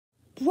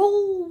Bro,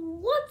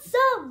 what's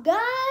up,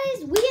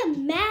 guys? We are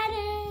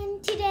Madden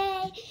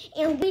today,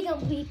 and we're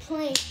gonna be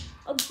playing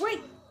a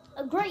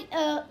great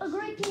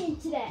game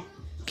today.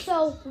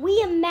 So we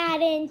are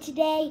Madden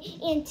today,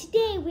 and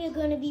today we are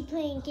gonna be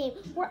playing a game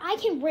where I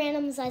can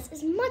randomize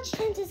as much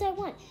times as I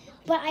want,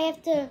 but I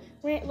have to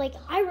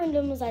I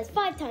randomize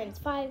 5 times,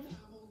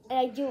 and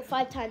I do it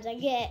 5 times. I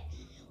get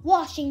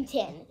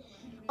Washington.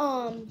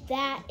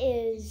 That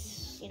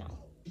is,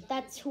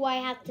 that's who I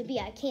have to be.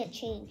 I can't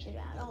change it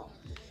at all.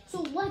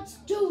 So let's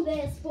do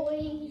this,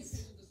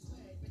 boys.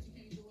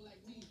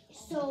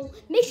 So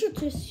make sure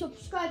to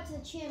subscribe to the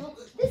channel.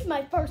 This is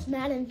my first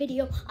Madden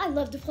video. I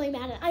love to play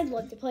Madden. I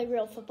love to play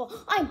real football.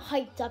 I'm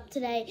hyped up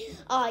today.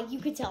 You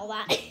could tell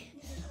that.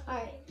 All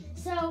right.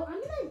 So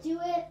I'm gonna do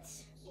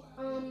it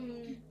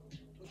 10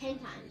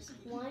 times.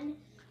 1,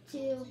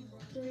 2,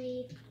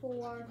 3,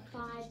 4,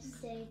 5,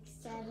 6,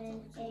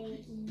 7,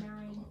 8,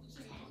 9,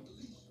 10.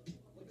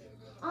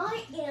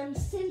 I am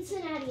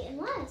Cincinnati,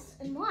 unless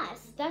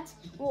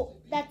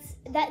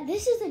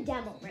this is a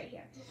demo right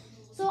here.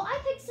 So I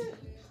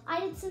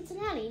did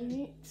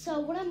Cincinnati. So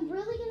what I'm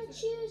really gonna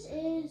choose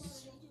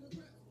is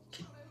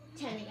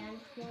 10 again.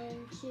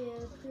 1,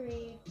 2,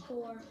 3,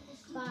 4,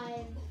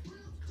 5,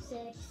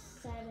 6,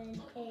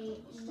 7,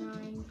 8,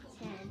 9,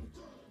 10.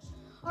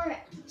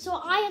 Alright, so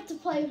I have to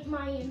play with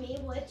Miami,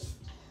 which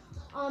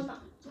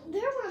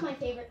they're one of my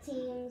favorite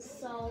teams,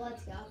 so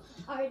let's go.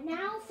 Alright,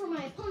 now for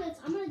my opponents,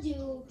 I'm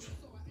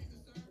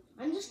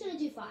just gonna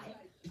do 5.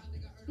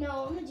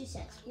 No, I'm gonna do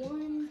 6.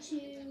 1,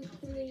 2,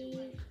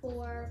 3,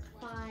 4,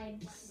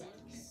 5, 6.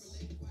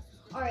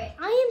 Alright,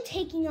 I am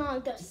taking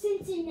on the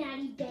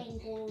Cincinnati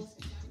Bengals,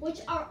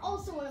 which are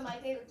also one of my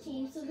favorite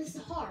teams, so this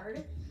is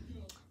hard.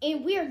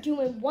 And we are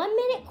doing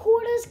 1-minute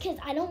quarters because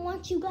I don't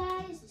want you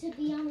guys to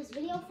be on this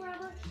video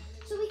forever.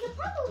 So we could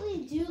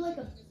probably do like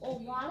a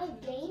lot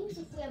of games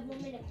if we have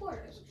 1-minute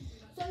quarters.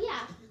 So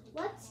yeah,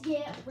 let's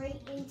get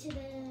right into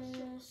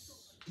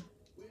this.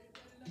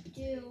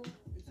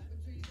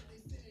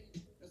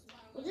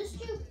 We'll just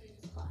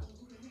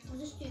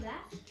do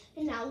that.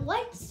 And now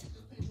let's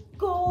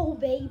go,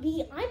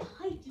 baby. I'm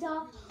hyped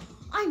up.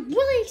 I'm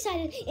really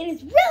excited, and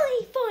it's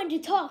really fun to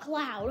talk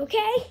loud,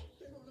 okay?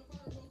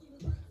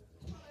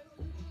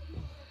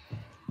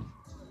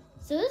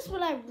 So this is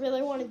what I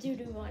really want to do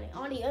to my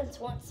audience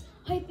once.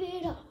 Hype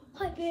it up,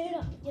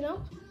 you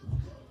know?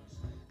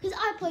 Because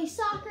I play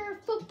soccer,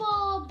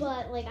 football,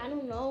 but I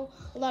don't know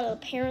a lot of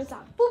the parents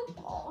on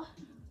football.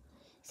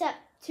 Except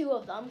 2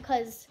 of them,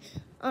 because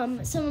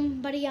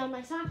somebody on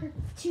my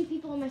 2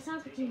 people on my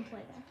soccer team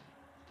play there.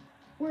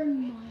 We're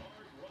in my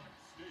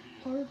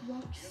Hard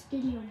Rock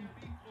Stadium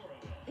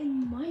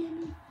in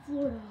Miami,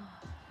 Florida.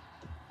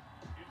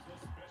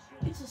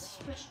 It's a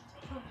special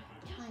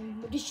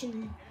time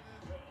edition.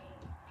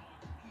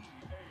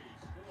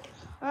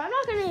 I'm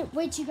not gonna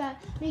make you guys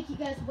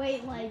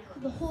wait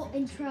the whole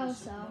intro,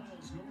 so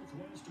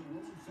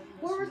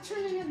we're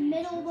returning to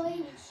middle,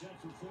 boy.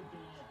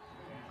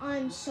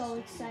 I'm so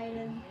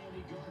excited.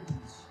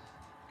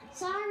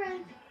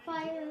 Siren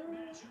fire.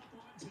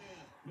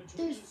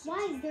 Why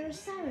is there a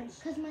siren?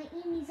 Because my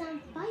Amy's on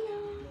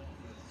fire.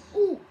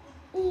 Ooh,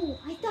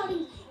 I thought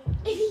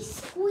if he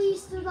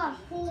squeezed through that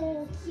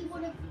hole, he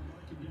would have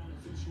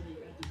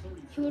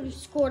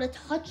scored a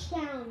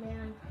touchdown,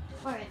 man.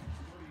 Alright.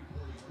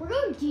 We're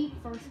going deep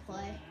first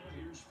play.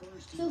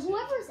 So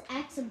whoever's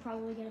X, I'm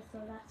probably going to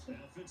throw that to.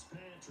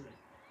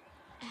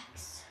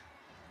 X.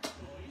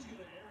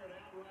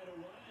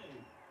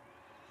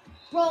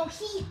 Bro,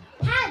 he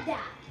had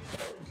that.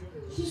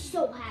 He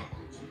so had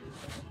that.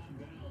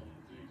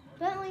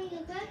 Bentley, you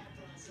okay?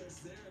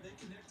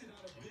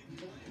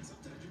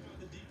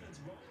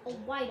 Oh,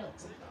 wide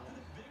open.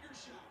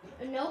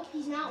 Nope,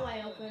 he's not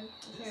wide open,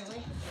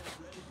 apparently.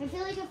 I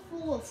feel like a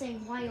fool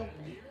saying wide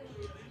open.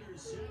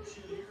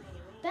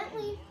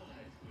 Bentley,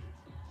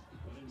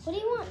 what do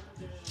you want?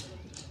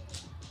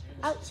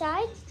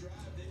 Outside?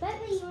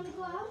 Bentley, you want to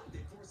go out?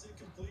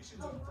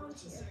 Oh,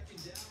 Mom's here.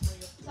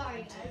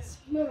 Sorry, guys.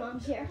 My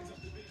mom's here.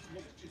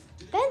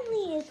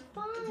 Bentley is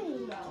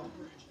fine, bro.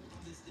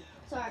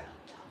 Sorry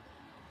about that.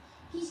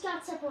 He's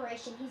got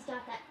separation. He's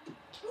got that.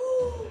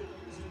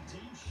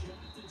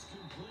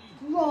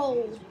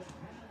 Bro.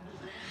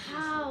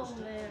 How,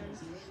 man?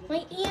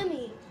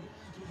 Miami.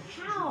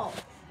 How?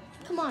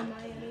 Come on,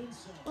 Miami.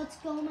 Let's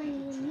go,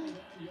 Miami.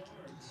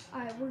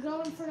 Alright, we're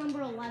going for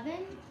number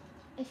 11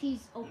 if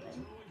he's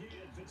open.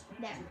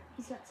 There.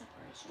 He's got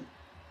separation.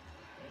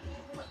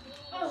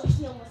 Oh,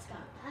 he almost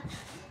got that.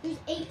 There's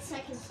 8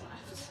 seconds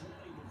left.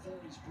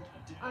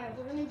 Alright,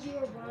 we're going to do a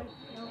run.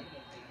 No.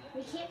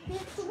 We can't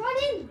fit the run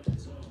in.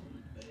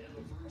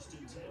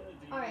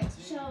 Alright,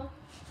 so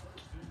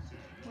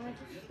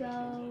let's go.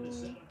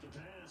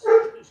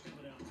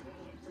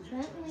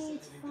 Bentley,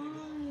 it's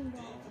fine,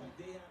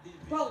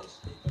 bro.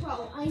 Bro,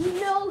 I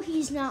know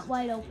he's not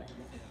wide open.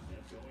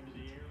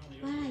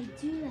 Why did I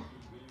do that?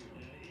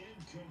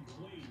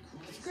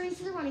 Screen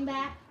to the running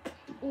back.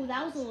 Oh,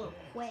 that was a little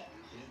quick.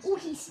 Oh,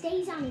 he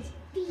stays on his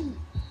feet.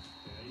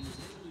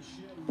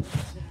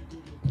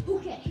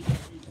 Okay.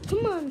 Come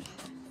Come on.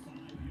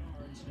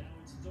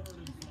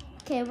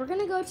 Okay, we're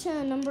gonna go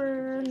to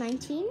number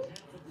 19.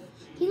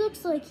 He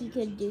looks like he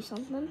could do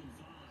something.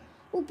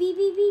 Oh, beep,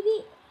 beep, beep,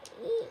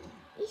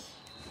 beep.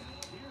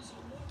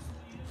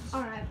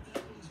 All right.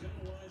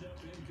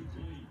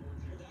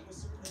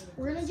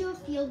 We're gonna do a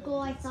field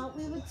goal. I thought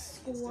we would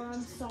score.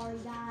 I'm sorry,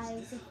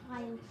 guys.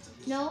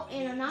 No,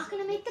 and I'm not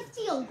gonna make the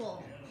field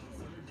goal.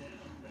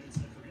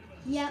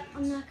 Yep,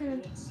 I'm not gonna.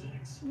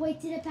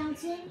 Wait, did it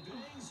bounce in?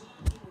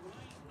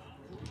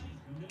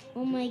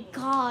 Oh my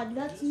God,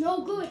 that's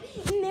no good.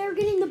 And they're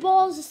getting the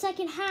balls the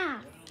second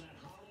half.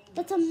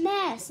 That's a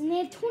mess, and they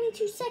have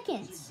 22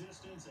 seconds.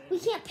 We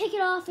can't pick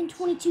it off in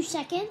 22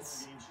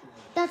 seconds.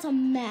 That's a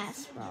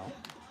mess, bro.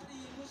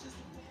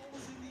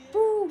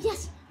 Boo,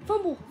 yes,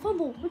 fumble,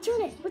 fumble,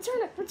 return it,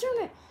 return it,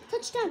 return it.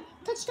 Touchdown,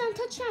 touchdown,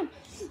 touchdown.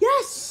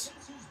 Yes!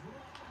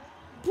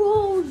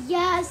 Bro,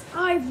 yes,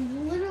 I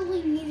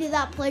literally needed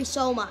that play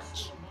so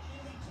much.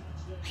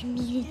 I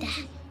needed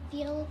that.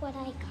 Feel what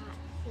I got.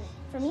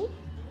 For me?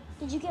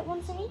 Did you get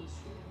one for me?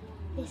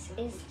 This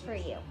is for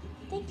you.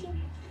 Thank you.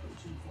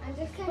 I'm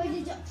just kind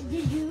of...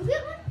 Did you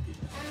get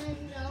one?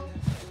 No.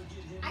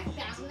 I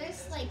found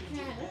this like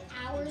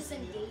hours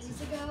and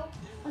days ago.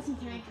 Listen,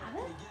 can I have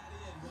it?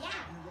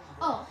 Yeah.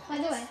 Oh, by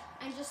the way.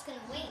 I'm just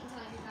gonna wait until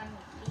I'm done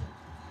with the game.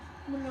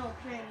 Well, no,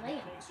 can I lay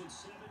it?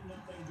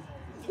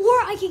 Or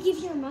I could give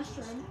you a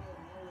mushroom.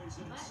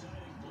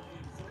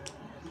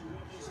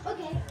 What?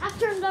 Okay,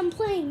 after I'm done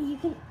playing, you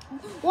can...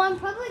 Well, I'm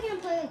probably going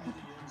to play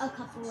a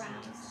couple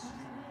rounds.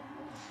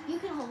 You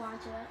can hold on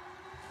to it.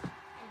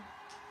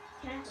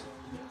 Can I? Oh,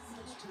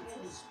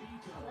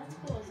 that's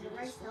cool. Is it a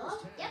rice pillow?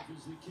 Yep.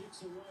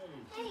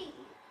 Hey.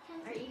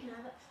 Alright, you can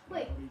have it.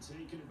 Wait,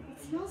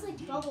 it smells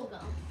like bubble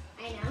gum.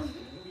 I know.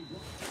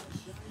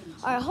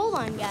 Alright, hold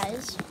on,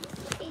 guys.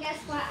 Hey, guess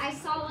what? I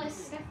saw a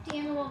stuffed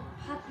animal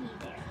puppy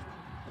there.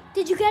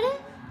 Did you get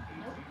it?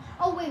 Nope.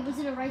 Oh, wait, was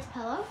it a rice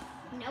pillow?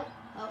 Nope.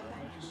 Oh,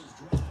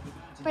 right.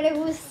 But it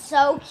was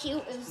so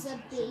cute. It was a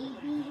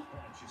baby.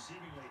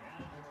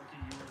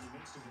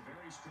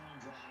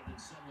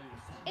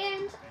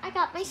 And I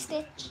got my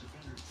Stitch.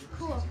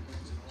 Cool.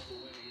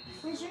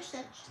 Where's your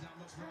Stitch?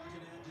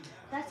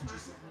 That's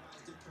mine.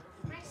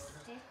 My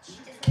Stitch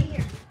is right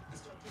here.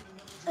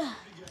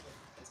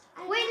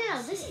 Wait,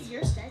 no, this is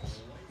your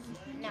Stitch.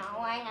 No,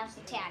 I have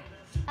the tag.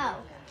 Oh,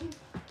 okay.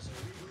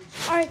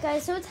 Alright,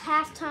 guys, so it's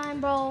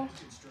halftime, bro.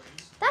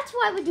 That's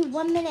why we do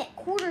 1 minute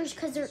quarters,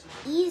 because they're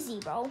easy,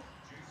 bro.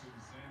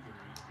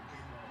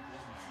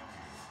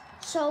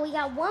 So we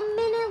got 1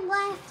 minute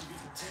left.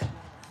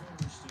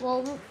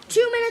 Well,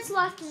 2 minutes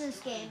left in this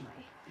game.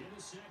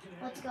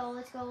 Let's go,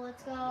 let's go,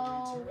 let's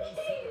go.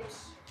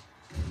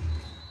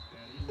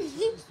 Hook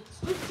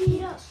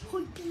it up,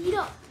 hook it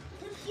up,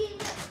 hook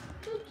it up,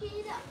 hook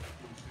it up.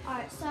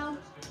 Alright, so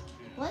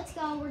let's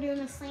go. We're doing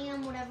a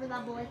slam, whatever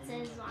that blitz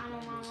is. I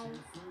don't know.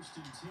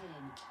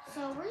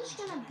 So we're just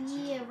gonna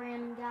be a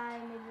random guy,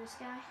 maybe this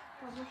guy,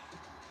 probably.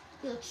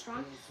 He looks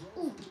strong.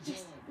 Ooh,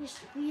 yes, yes,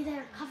 be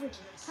there. Coverage,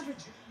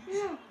 coverage.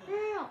 No,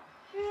 no,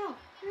 no,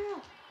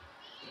 no.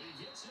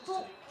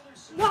 Well,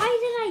 why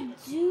did I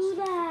do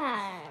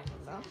that?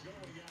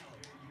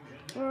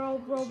 Bro.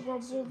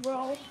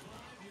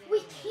 We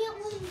can't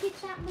let him get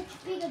that much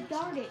big of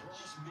yardage.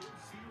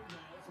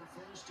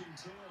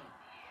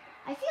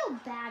 I feel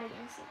bad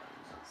against the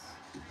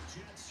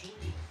Bengals.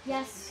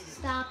 Yes,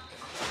 stop.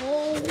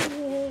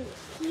 Cold.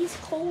 He's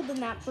cold in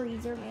that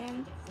freezer,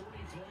 man.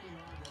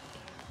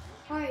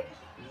 Alright.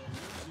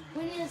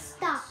 We need to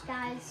stop,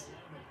 guys.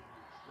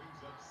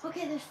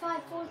 Okay, there's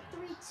 5, 4,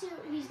 3, 2.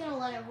 He's going to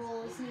let it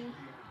roll, isn't he?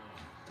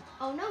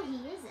 Oh, no, he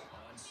isn't.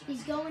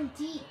 He's going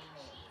deep.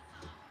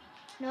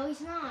 No,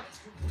 he's not.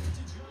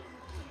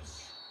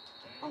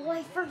 Oh,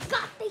 I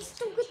forgot they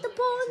still get the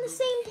ball in the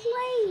same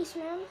place,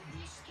 man.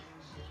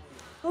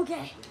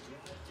 Okay.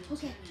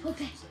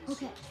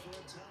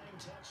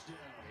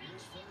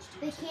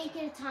 They can't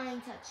get a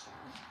tying touchdown.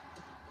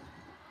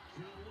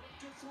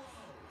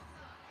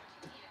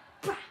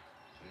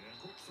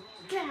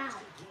 Down.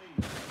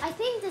 I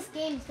think this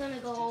game's gonna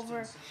go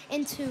over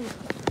into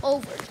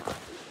overtime.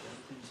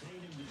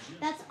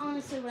 That's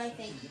honestly what I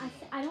think.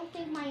 I don't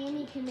think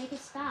Miami can make a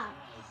stop.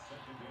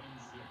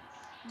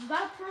 You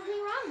got to prove me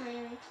wrong,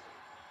 Miami.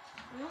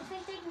 I don't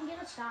think they can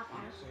get a stop,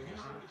 honestly.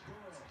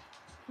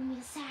 We need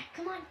a sack.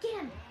 Come on,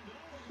 get him.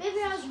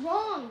 Maybe I was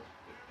wrong.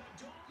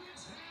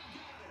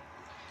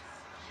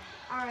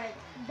 All right,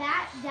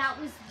 that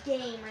was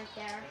game right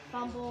there.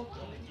 Fumble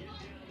game.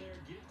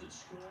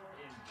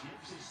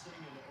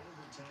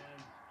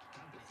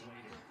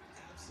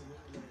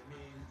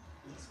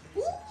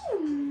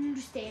 Ooh,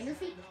 stay on your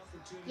feet.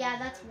 Yeah,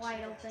 that's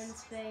wide open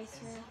space,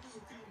 man.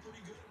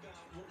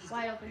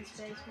 Wide open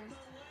space, man.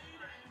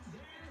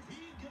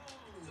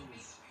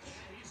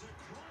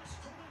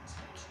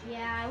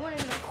 Yeah, I went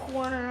in the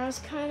corner. I was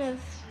kind of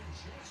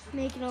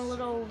making a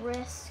little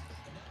risk.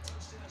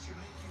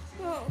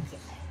 Okay.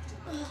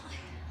 Ugh.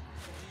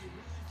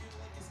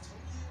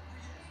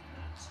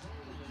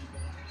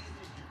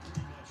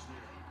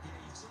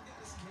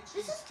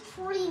 This is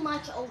pretty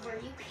much over.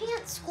 You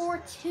can't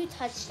score 2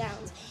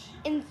 touchdowns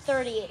in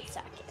 38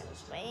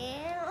 seconds,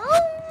 man. Oh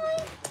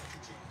my.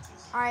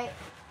 All right,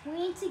 we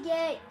need to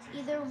get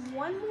either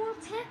one more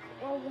pick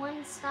or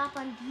one stop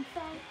on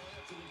defense.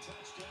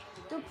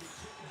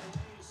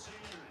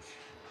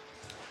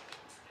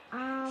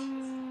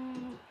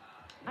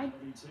 I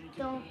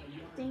don't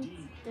think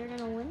they're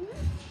gonna win this.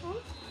 Huh?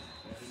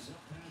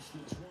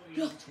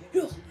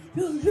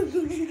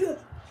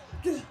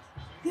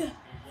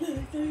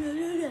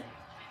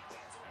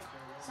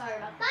 Sorry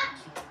about that.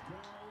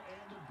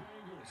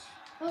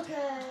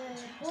 Okay.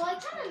 Well, I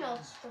kind of know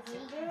 3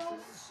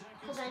 girls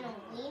because I know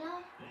Lena.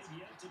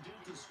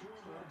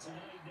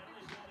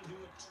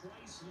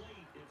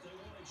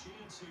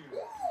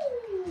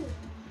 Ooh.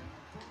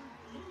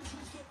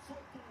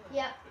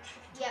 Yep,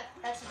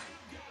 that's mine.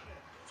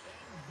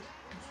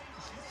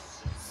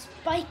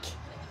 Spike.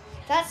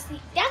 That's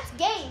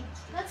game.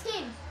 That's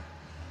game.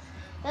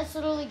 That's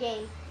literally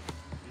game.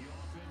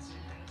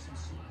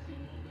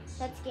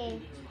 That's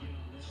game.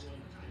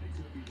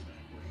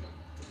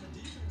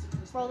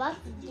 Bro, that's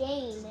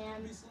game,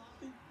 man. It's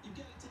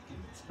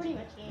pretty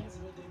much game.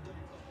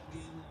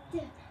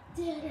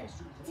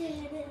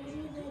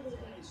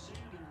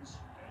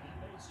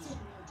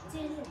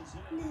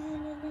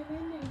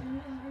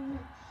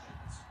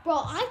 Bro,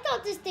 I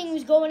thought this thing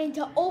was going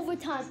into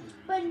overtime,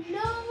 but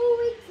no,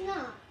 it's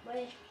not.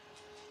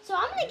 So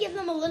I'm going to give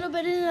them a little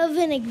bit of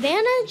an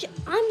advantage.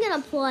 I'm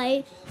going to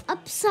play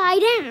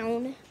upside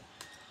down.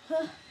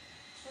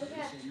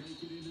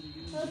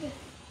 Okay.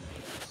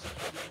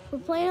 We're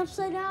playing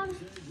upside down.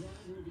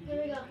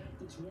 Here we go.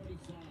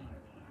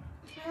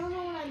 I don't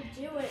know what I'm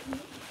doing.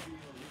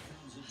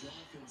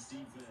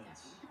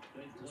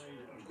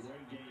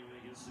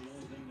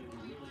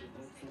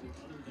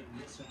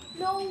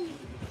 No.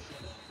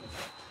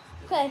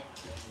 Okay.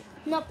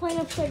 I'm not playing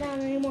upside down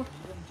anymore.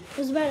 It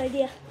was a bad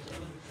idea.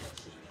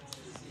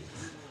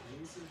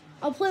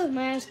 I'll play with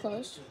my eyes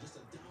closed.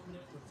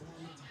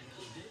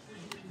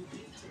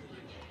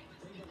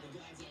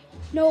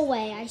 No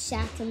way I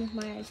sacked him with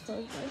my eyes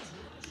closed.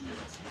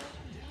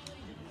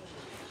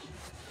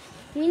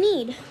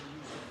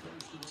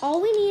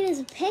 All we need is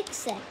a pick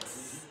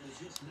 6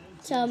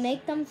 to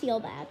make them feel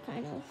bad,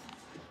 kind of.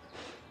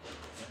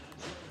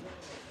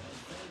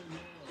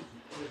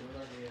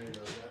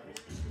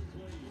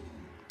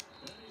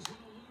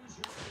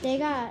 They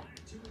got...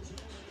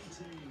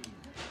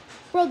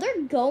 Bro,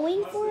 they're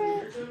going for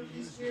it.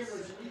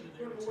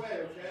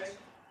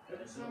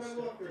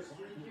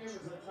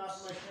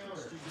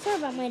 Sorry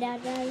about my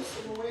dad, guys.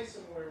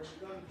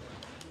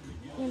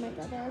 And my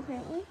brother,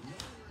 apparently.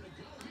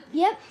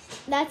 Yep,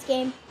 that's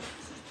game.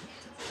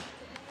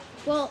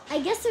 Well, I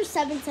guess there's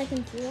 7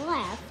 seconds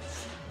left.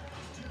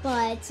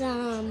 But,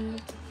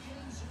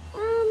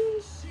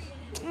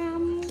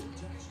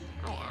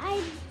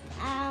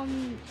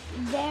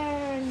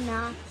 they're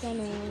not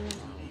gonna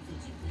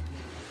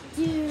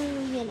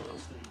do,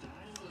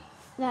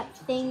 that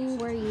thing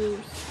where you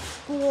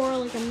score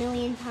like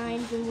 1,000,000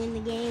 times and win the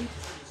game,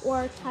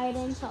 or tie it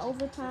into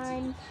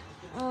overtime.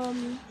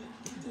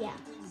 Yeah,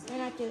 they're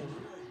not doing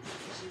that.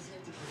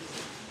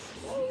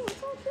 Oh,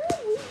 it's all good.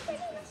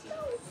 Let's go.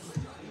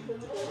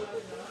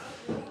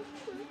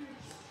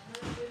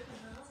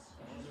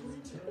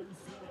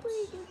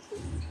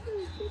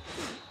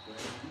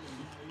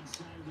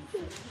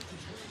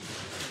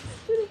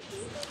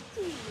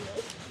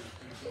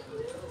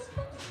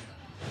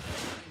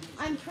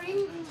 I'm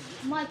pretty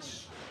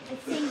much, I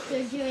think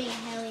they're doing a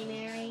Hail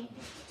Mary.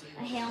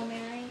 A Hail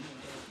Mary.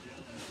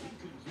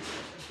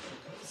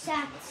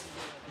 Sacked.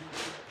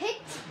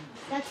 Picked?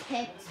 That's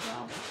picked,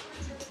 bro.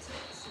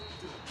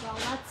 Well,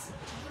 that's,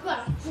 you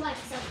gotta flex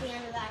at the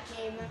end of that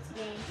game. That's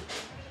game.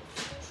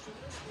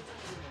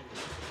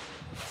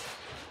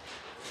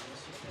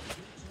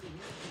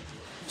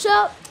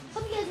 So,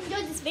 hope you guys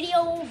enjoyed this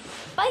video.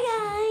 Bye,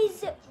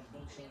 guys.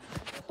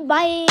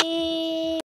 Bye.